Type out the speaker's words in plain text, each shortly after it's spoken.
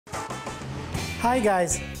Hi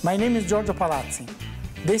guys, my name is Giorgio Palazzi.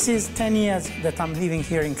 This is 10 years that I'm living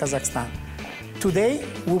here in Kazakhstan. Today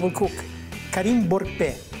we will cook karim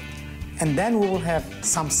borpe, and then we will have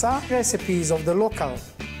samsa recipes of the local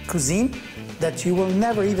cuisine that you will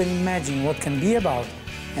never even imagine what can be about,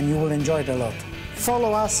 and you will enjoy it a lot.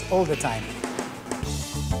 Follow us all the time.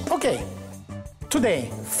 Okay, today,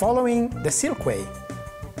 following the Silk Way,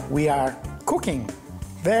 we are cooking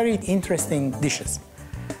very interesting dishes.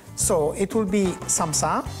 So it will be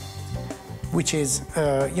samsa, which is,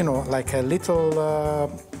 like a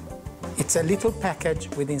little, it's a little package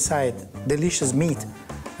with inside delicious meat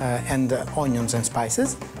and onions and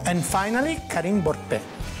spices. And finally, karim borpe.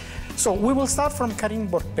 So we will start from karim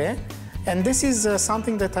borpe, and this is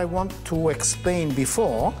something that I want to explain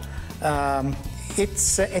before.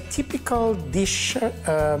 It's a typical dish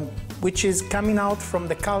which is coming out from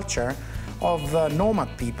the culture of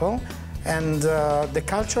nomad people and the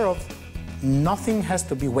culture of nothing has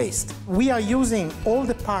to be wasted. We are using all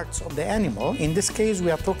the parts of the animal. In this case,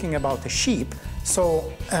 we are talking about a sheep.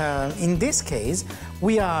 So in this case,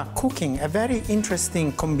 we are cooking a very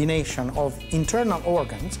interesting combination of internal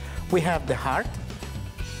organs. We have the heart,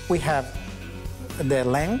 we have the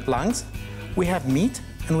lungs, we have meat,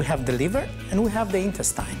 and we have the liver, and we have the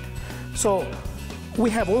intestine. So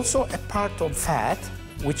we have also a part of fat,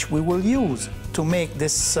 which we will use to make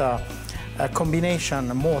this combination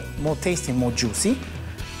more tasty, more juicy.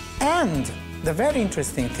 And the very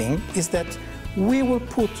interesting thing is that we will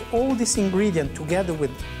put all this ingredient together with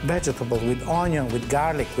vegetable, with onion, with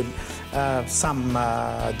garlic, with some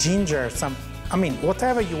ginger,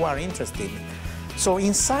 whatever you are interested in. So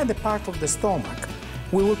inside the part of the stomach,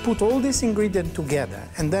 we will put all this ingredient together,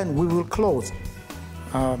 and then we will close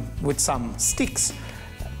with some sticks.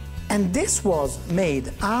 And this was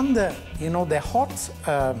made under, the hot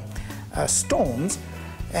stones.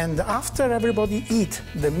 And after everybody eat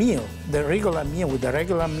the meal, the regular meal with the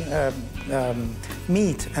regular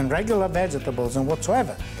meat and regular vegetables and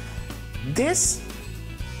whatsoever, this,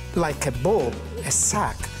 like a bowl, a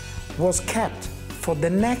sack, was kept for the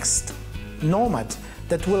next nomads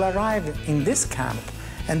that will arrive in this camp,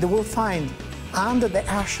 and they will find under the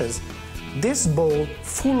ashes this bowl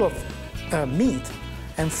full of meat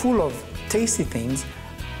and full of tasty things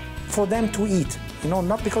for them to eat.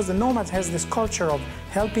 Not because the nomads has this culture of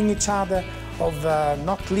helping each other, of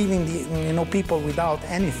not leaving the people without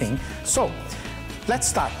anything. So let's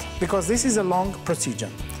start, because this is a long procedure.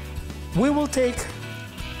 We will take,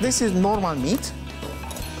 this is normal meat.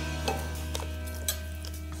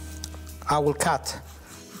 I will cut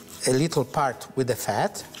a little part with the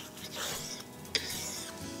fat.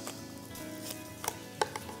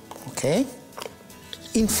 Okay.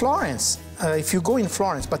 In Florence, if you go in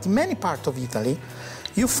Florence, but in many parts of Italy,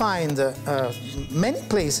 you find many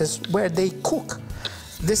places where they cook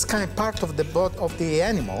this kind of part of the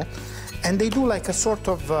animal, and they do like a sort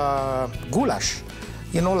of goulash,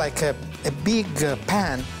 like a big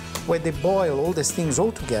pan where they boil all these things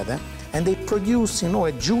all together, and they produce,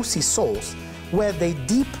 a juicy sauce where they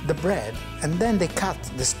dip the bread, and then they cut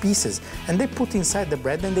the pieces, and they put inside the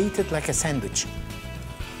bread, and they eat it like a sandwich.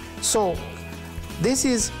 So this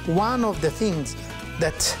is one of the things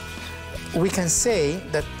that we can say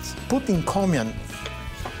that put in common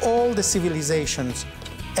all the civilizations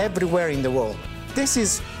everywhere in the world. This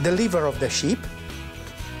is the liver of the sheep.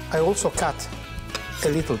 I also cut a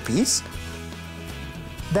little piece.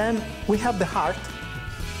 Then we have the heart.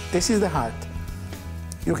 This is the heart.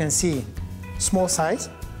 You can see small size.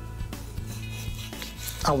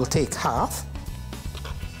 I will take half.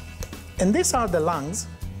 And these are the lungs.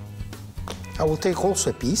 I will take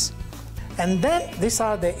also a piece. And then these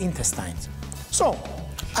are the intestines. So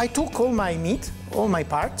I took all my meat, all my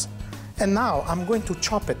parts, and now I'm going to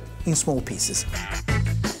chop it in small pieces.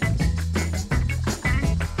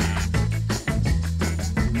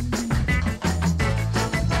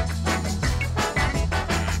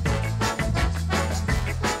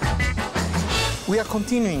 We are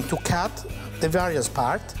continuing to cut the various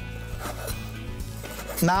parts.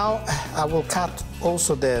 Now I will cut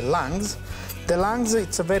also the lungs. The lungs,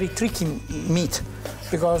 it's a very tricky meat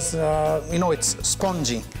because, it's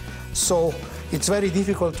spongy. So it's very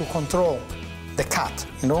difficult to control the cut,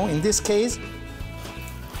 In this case,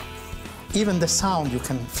 even the sound, you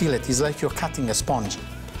can feel it. It's like you're cutting a sponge.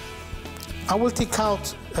 I will take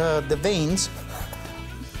out the veins,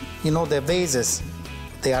 the vases,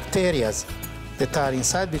 the arterias that are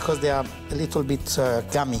inside, because they are a little bit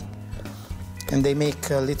gummy and they make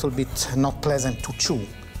a little bit not pleasant to chew.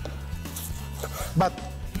 But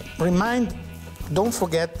don't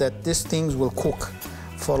forget that these things will cook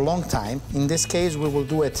for a long time. In this case, we will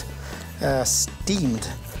do it steamed.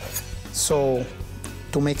 So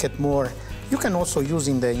to make it more, you can also use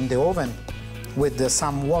in the oven with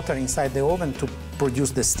some water inside the oven to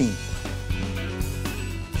produce the steam.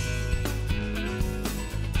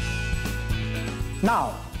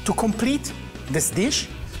 Now, to complete this dish,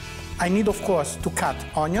 I need, of course, to cut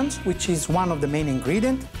onions, which is one of the main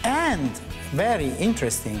ingredients. And, very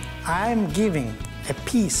interesting, I'm giving a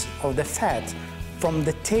piece of the fat from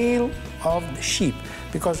the tail of the sheep.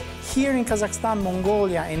 Because here in Kazakhstan,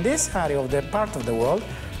 Mongolia, in this area of the part of the world,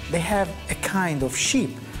 they have a kind of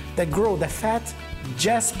sheep that grow the fat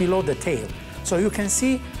just below the tail. So you can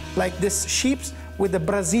see like this sheep with the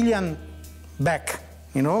Brazilian back,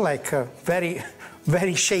 you know, like very,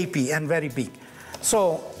 very shapy and very big.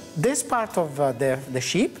 So this part of the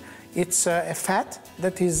sheep, it's a fat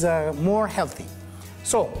that is more healthy.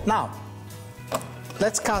 So now,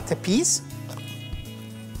 let's cut a piece.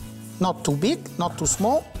 Not too big, not too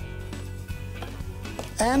small.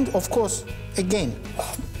 And of course, again,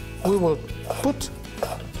 we will put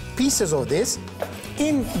pieces of this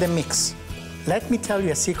in the mix. Let me tell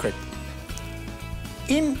you a secret.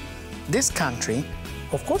 In this country,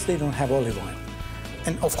 of course they don't have olive oil.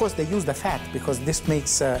 And of course they use the fat because this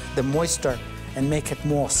makes the moisture and make it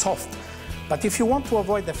more soft. But if you want to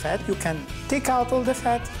avoid the fat, you can take out all the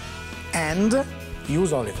fat and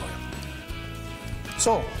use olive oil.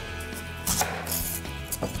 So,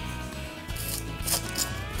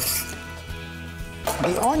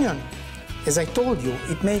 the onion, as I told you,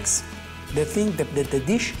 it makes the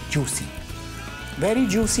dish juicy. Very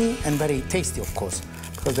juicy and very tasty, of course,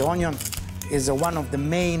 because the onion is one of the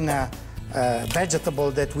main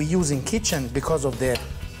vegetables that we use in kitchen because of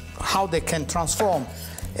how they can transform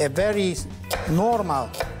a very normal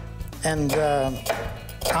and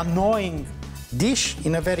annoying dish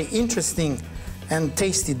in a very interesting and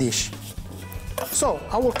tasty dish. So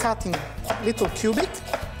I will cut in little cubic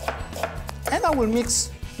and I will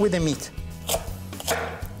mix with the meat.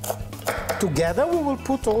 Together we will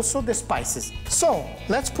put also the spices. So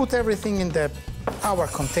let's put everything in our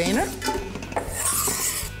container.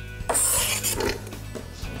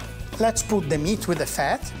 Let's put the meat with the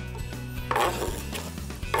fat.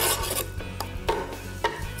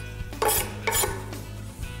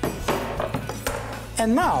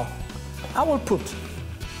 And now I will put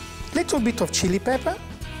a little bit of chili pepper,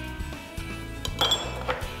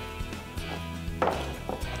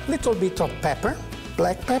 little bit of pepper,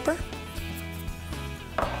 black pepper.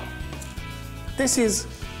 This is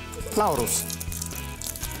laurus.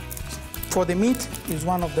 For the meat, is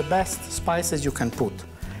one of the best spices you can put.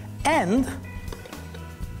 And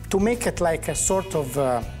to make it like a sort of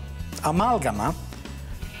amalgama,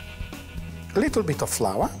 a little bit of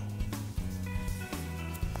flour,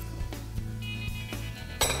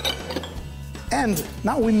 and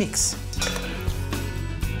now we mix.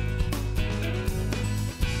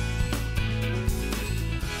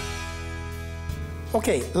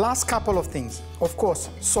 Okay, last couple of things. Of course,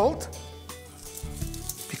 salt,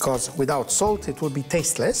 because without salt it would be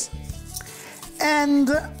tasteless. And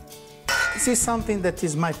this is something that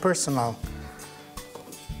is my personal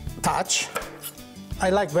touch. I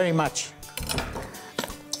like very much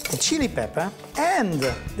the chili pepper, and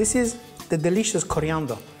this is the delicious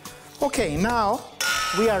coriander. Okay, now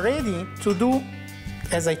we are ready to do,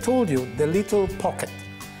 as I told you, the little pocket.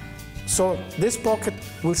 So this pocket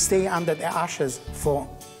will stay under the ashes for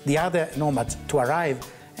the other nomads to arrive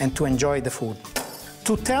and to enjoy the food.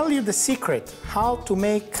 To tell you the secret how to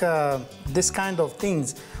make this kind of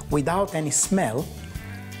things without any smell,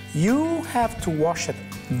 you have to wash it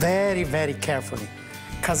very, very carefully.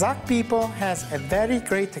 Kazakh people has a very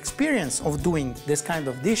great experience of doing this kind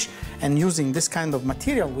of dish and using this kind of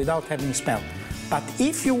material without having smell. But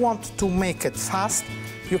if you want to make it fast,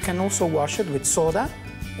 you can also wash it with soda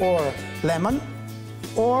or lemon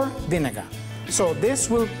or vinegar. So this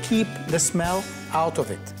will keep the smell out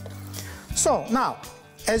of it. So now,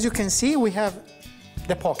 as you can see, we have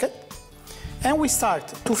the pocket, and we start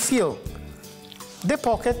to fill the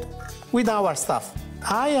pocket with our stuff.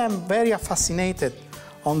 I am very fascinated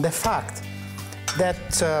on the fact that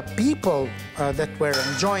people that were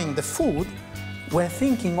enjoying the food were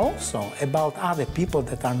thinking also about other people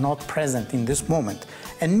that are not present in this moment,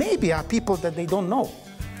 and maybe are people that they don't know.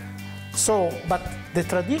 So, but the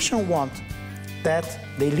tradition wants that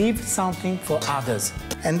they leave something for others.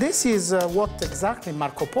 And this is what exactly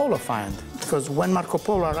Marco Polo found, because when Marco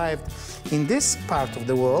Polo arrived in this part of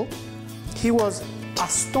the world, he was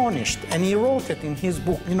astonished, and he wrote it in his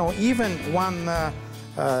book. You know, even one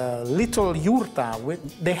little yurta,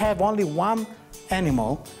 they have only one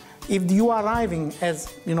animal. If you are arriving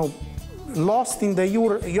as, you know, lost in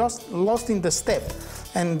the steppe,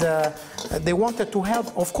 and they wanted to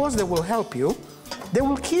help. Of course, they will help you. They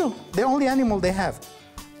will kill the only animal they have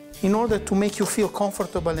in order to make you feel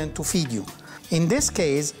comfortable and to feed you. In this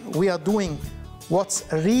case, we are doing what's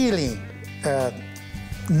really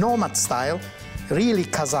nomad style, really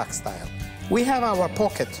Kazakh style. We have our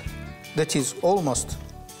pocket that is almost,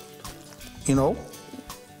 you know,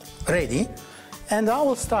 ready, and I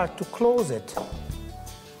will start to close it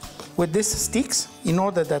with these sticks in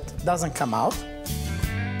order that it doesn't come out.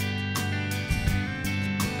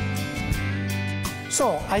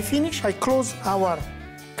 So I close our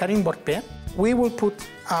karim borpe. We will put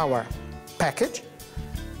our package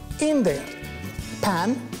in the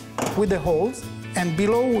pan with the holes, and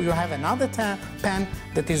below you have another pan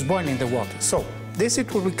that is boiling the water. So this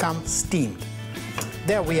it will become steamed.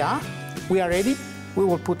 There we are ready. We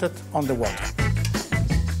will put it on the water.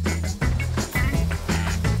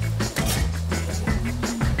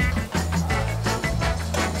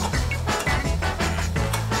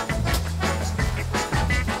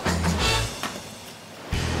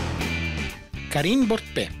 Karim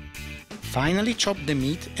borpe. Finally chop the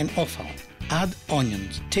meat and offal. Add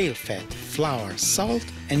onions, tail fat, flour, salt,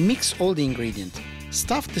 and mix all the ingredients.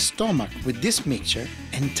 Stuff the stomach with this mixture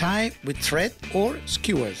and tie with thread or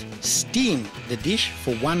skewers. Steam the dish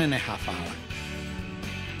for 1.5 hours.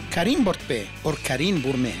 Karim borpe or karin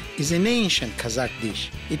burme is an ancient Kazakh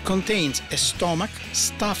dish. It contains a stomach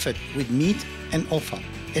stuffed with meat and offal.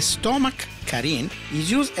 A stomach, karin, is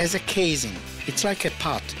used as a casing. It's like a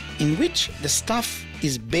pot in which the stuff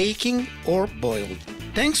is baking or boiled.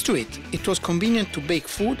 Thanks to it, it was convenient to bake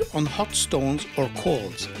food on hot stones or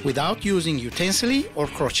coals without using utensil or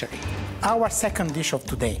crockery. Our second dish of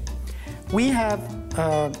today. We have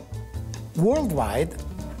worldwide,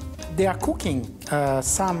 they are cooking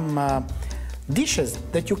some dishes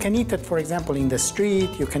that you can eat it, for example, in the street.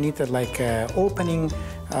 You can eat it like opening,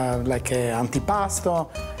 like antipasto.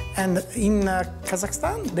 And in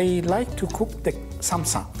Kazakhstan, they like to cook the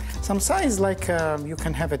samsa. Samsa is like, you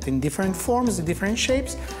can have it in different forms, different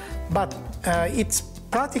shapes, but it's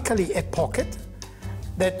practically a pocket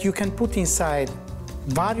that you can put inside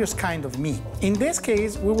various kind of meat. In this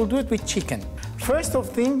case, we will do it with chicken. First of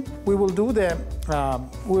thing, we will do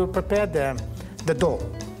we will prepare the dough.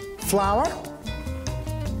 Flour,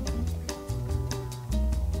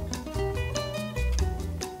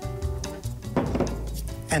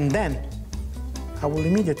 and then I will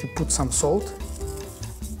immediately put some salt,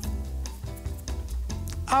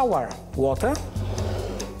 our water,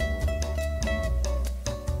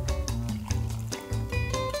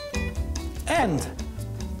 and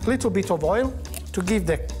a little bit of oil to give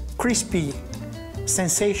the crispy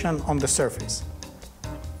sensation on the surface.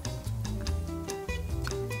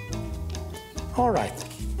 All right,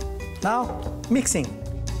 now mixing.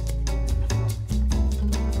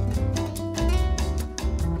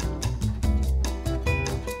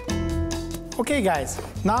 Okay guys,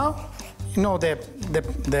 now you know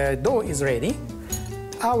the dough is ready.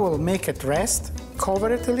 I will make it rest,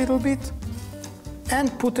 cover it a little bit,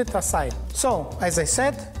 and put it aside. So, as I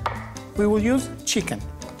said, we will use chicken.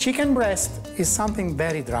 Chicken breast is something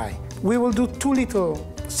very dry. We will do two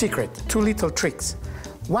little tricks.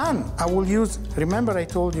 One, I will use, remember I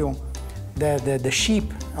told you the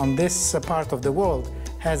sheep on this part of the world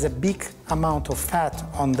has a big amount of fat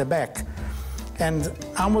on the back. And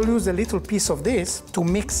I will use a little piece of this to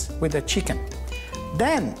mix with the chicken.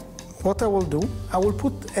 Then, what I will do, I will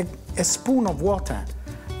put a spoon of water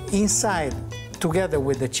inside together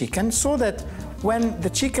with the chicken, so that when the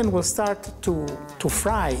chicken will start to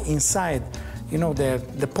fry inside, you know,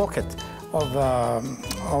 the pocket of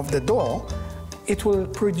the dough, it will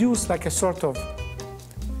produce like a sort of,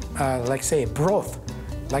 like say, broth,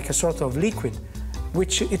 like a sort of liquid,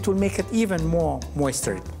 which it will make it even more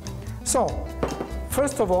moisture. So,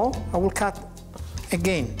 first of all, I will cut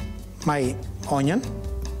again my onion,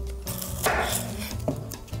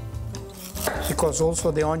 because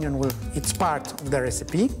also the onion it's part of the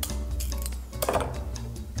recipe.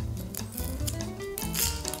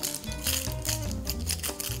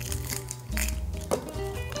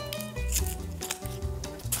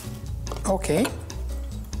 Okay.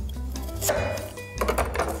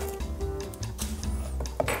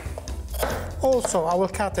 Also, I will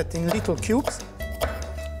cut it in little cubes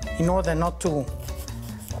in order not to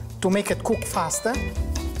make it cook faster.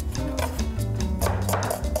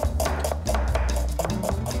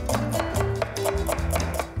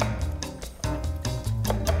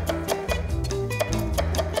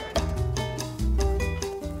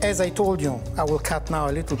 As I told you, I will cut now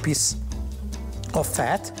a little piece of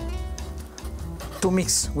fat. to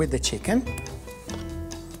mix with the chicken.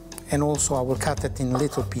 And also I will cut it in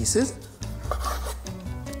little pieces.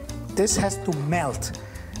 This has to melt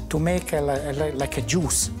to make like a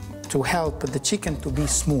juice, to help the chicken to be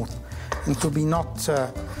smooth and to be not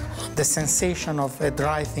the sensation of a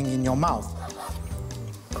dry thing in your mouth.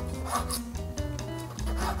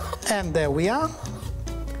 And there we are.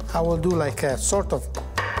 I will do like a sort of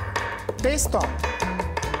pesto.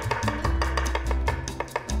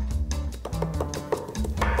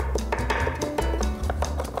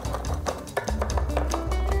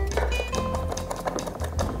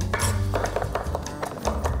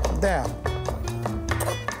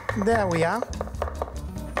 There we are.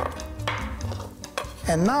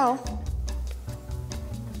 And now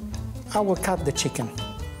I will cut the chicken.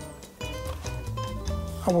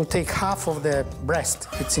 I will take half of the breast,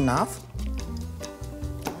 it's enough.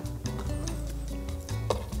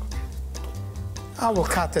 I will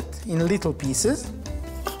cut it in little pieces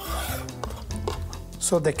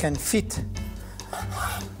so they can fit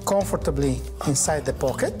comfortably inside the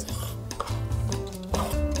pocket.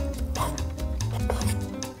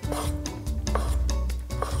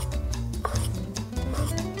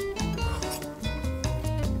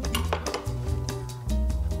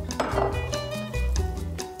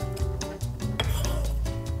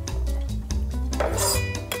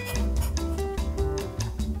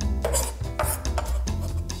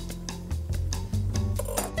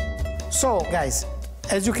 So guys,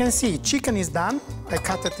 as you can see, chicken is done. I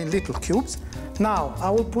cut it in little cubes. Now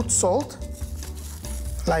I will put salt.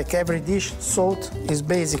 Like every dish, salt is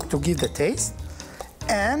basic to give the taste.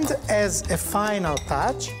 And as a final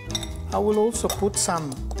touch, I will also put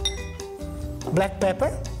some black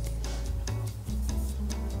pepper.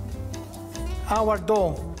 Our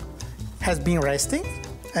dough has been resting,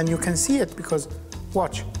 and you can see it because,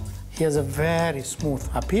 watch, he has a very smooth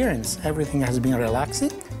appearance. Everything has been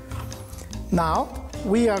relaxing. Now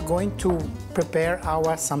we are going to prepare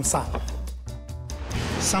our samsa.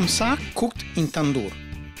 Samsa cooked in tandoor.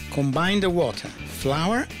 Combine the water,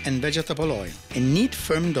 flour and vegetable oil and knead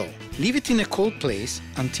firm dough. Leave it in a cold place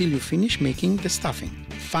until you finish making the stuffing.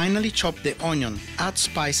 Finally chop the onion, add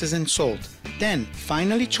spices and salt. Then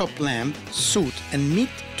finally chop lamb, suet and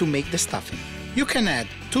meat to make the stuffing. You can add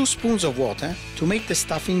 2 spoons of water to make the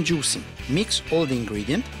stuffing juicy. Mix all the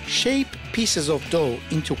ingredients, shape pieces of dough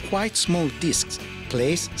into quite small discs,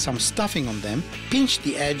 place some stuffing on them, pinch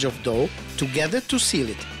the edge of dough together to seal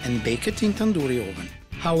it and bake it in tandoori oven.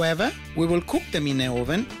 However, we will cook them in an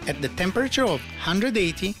oven at the temperature of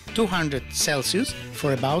 180 to 200 Celsius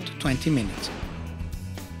for about 20 minutes.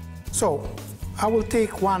 So, I will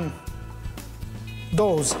take one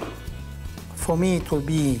dose. For me it will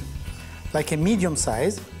be like a medium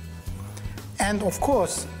size. And of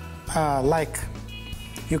course, like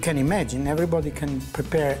you can imagine, everybody can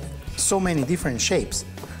prepare so many different shapes.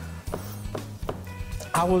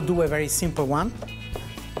 I will do a very simple one,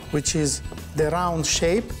 which is the round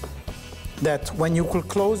shape that when you could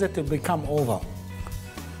close it, it will become oval.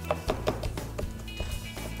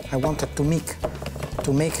 I wanted to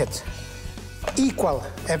make it equal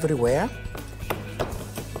everywhere.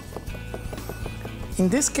 In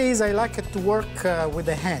this case, I like it to work with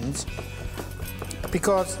the hands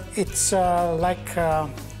because it's like,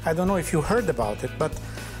 I don't know if you heard about it, but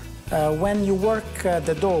when you work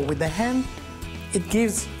the dough with the hand, it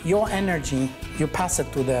gives your energy, you pass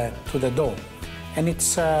it to the dough. And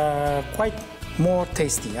it's quite more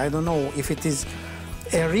tasty. I don't know if it is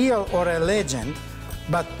a real or a legend,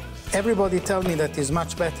 but everybody tells me that it's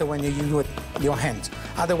much better when you do it your hands.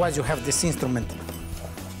 Otherwise, you have this instrument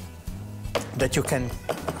that you can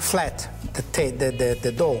flat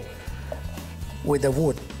the dough with the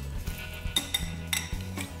wood.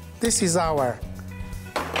 This is our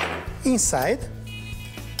inside.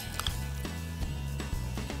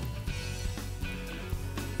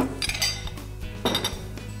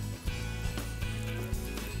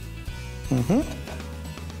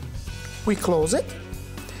 We close it.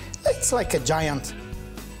 It's like a giant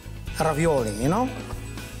ravioli, you know?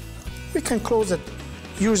 We can close it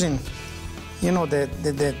using, you know,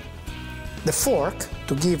 the fork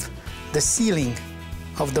to give the sealing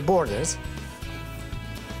of the borders.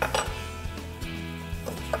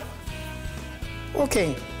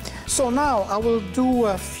 Okay, so now I will do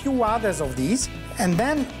a few others of these, and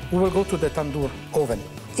then we will go to the tandoor oven.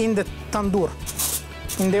 In the tandoor,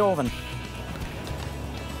 in the oven.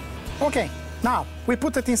 Okay, now we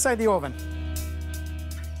put it inside the oven.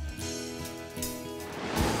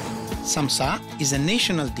 Samsa is a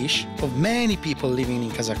national dish of many people living in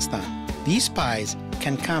Kazakhstan. These pies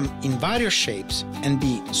can come in various shapes and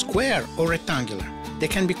be square or rectangular. They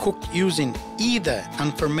can be cooked using either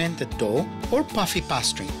unfermented dough or puffy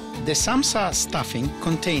pastry. The samsa stuffing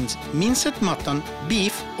contains minced mutton,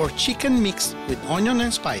 beef, or chicken mixed with onion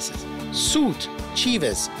and spices. Suet,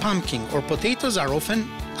 chives, pumpkin, or potatoes are often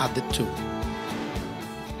added too.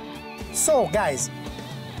 So guys,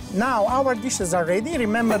 now our dishes are ready.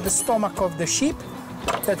 Remember the stomach of the sheep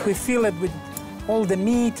that we fill it with all the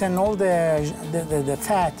meat and all the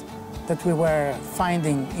fat that we were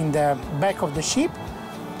finding in the back of the sheep.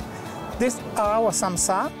 This are our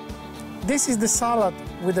samsa. This is the salad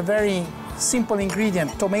with a very simple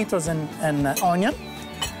ingredient, tomatoes and onion.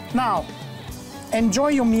 Now, enjoy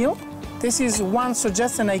your meal. This is one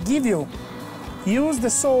suggestion I give you. Use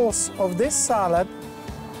the sauce of this salad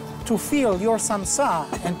to fill your samsa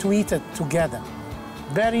and to eat it together.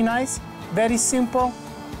 Very nice, very simple,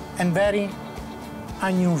 and very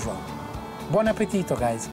unusual. Buon appetito, guys.